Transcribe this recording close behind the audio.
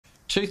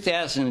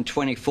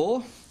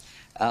2024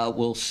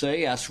 will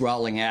see us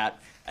rolling out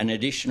an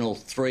additional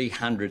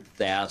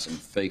 300,000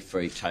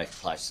 fee-free TAFE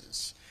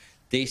places.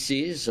 This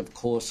is, of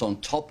course,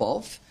 on top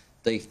of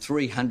the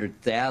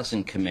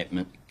 300,000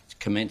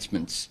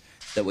 commencements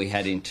that we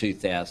had in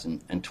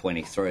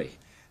 2023.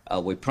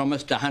 We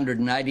promised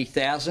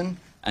 180,000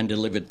 and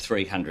delivered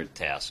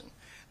 300,000.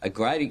 A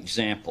great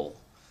example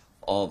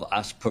of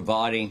us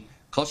providing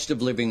cost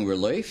of living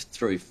relief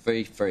through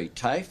fee-free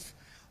TAFE,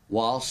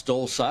 whilst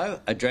also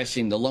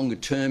addressing the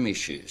longer-term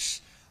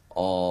issues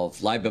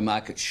of labour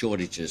market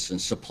shortages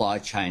and supply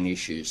chain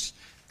issues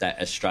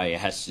that Australia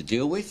has to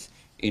deal with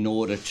in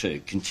order to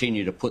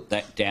continue to put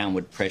that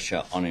downward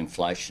pressure on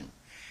inflation.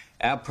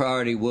 Our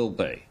priority will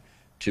be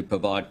to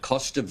provide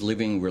cost of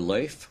living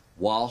relief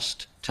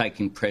whilst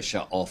taking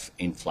pressure off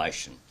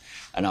inflation.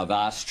 And I've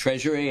asked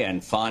Treasury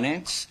and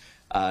Finance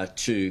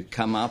to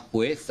come up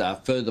with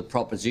further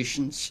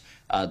propositions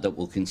that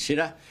we'll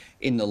consider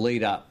in the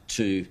lead up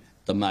to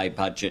the May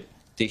budget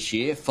this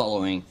year,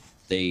 following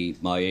the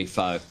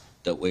MyEFO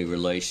that we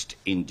released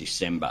in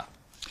December.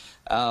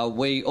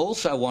 We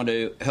also want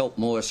to help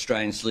more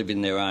Australians live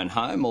in their own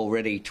home.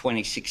 Already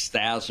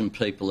 26,000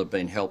 people have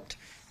been helped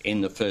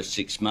in the first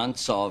 6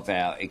 months of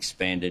our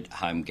expanded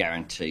home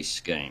guarantee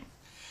scheme.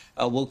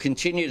 We'll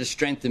continue to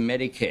strengthen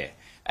Medicare,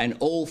 and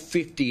all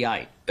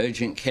 58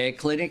 urgent care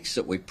clinics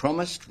that we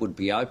promised would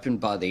be open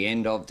by the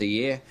end of the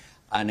year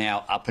are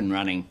now up and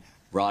running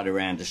right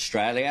around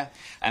Australia.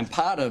 And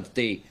part of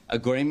the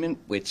agreement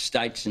with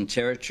states and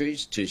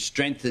territories to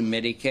strengthen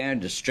Medicare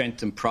and to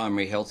strengthen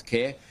primary health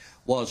care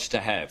was to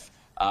have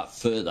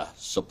further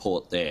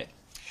support there.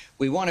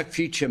 We want a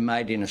future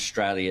made in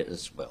Australia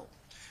as well,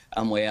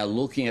 and we are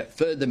looking at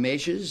further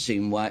measures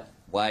in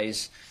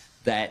ways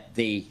that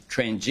the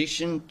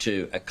transition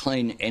to a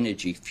clean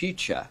energy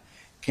future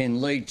can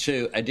lead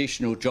to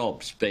additional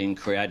jobs being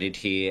created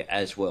here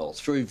as well,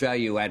 through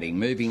value adding,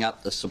 moving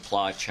up the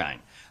supply chain,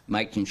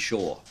 making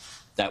sure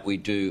that we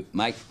do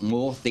make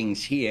more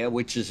things here,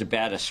 which is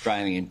about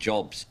Australian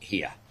jobs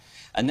here.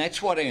 And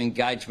that's what our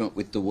engagement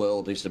with the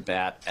world is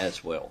about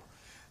as well,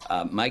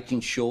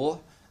 making sure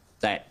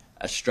that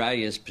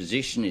Australia's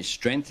position is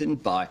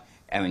strengthened by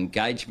our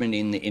engagement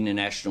in the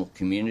international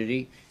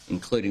community,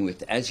 including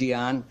with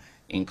ASEAN,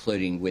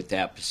 including with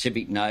our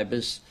Pacific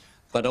neighbours,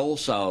 but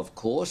also, of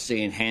course,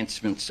 the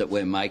enhancements that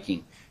we're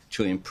making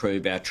to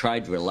improve our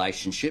trade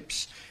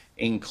relationships,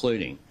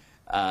 including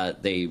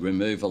the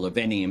removal of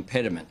any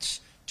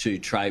impediments to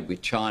trade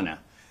with China.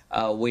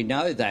 We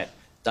know that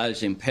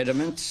those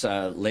impediments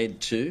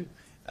led to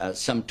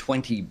some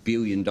 $20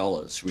 billion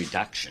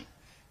reduction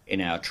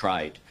in our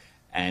trade,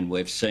 and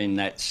we've seen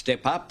that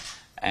step up,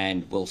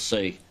 and we'll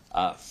see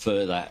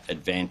further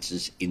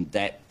advances in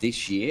that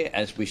this year,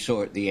 as we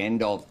saw at the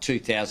end of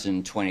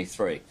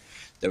 2023,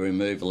 the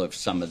removal of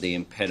some of the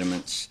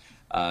impediments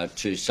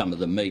to some of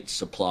the meat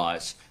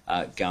supplies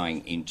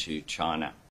going into China.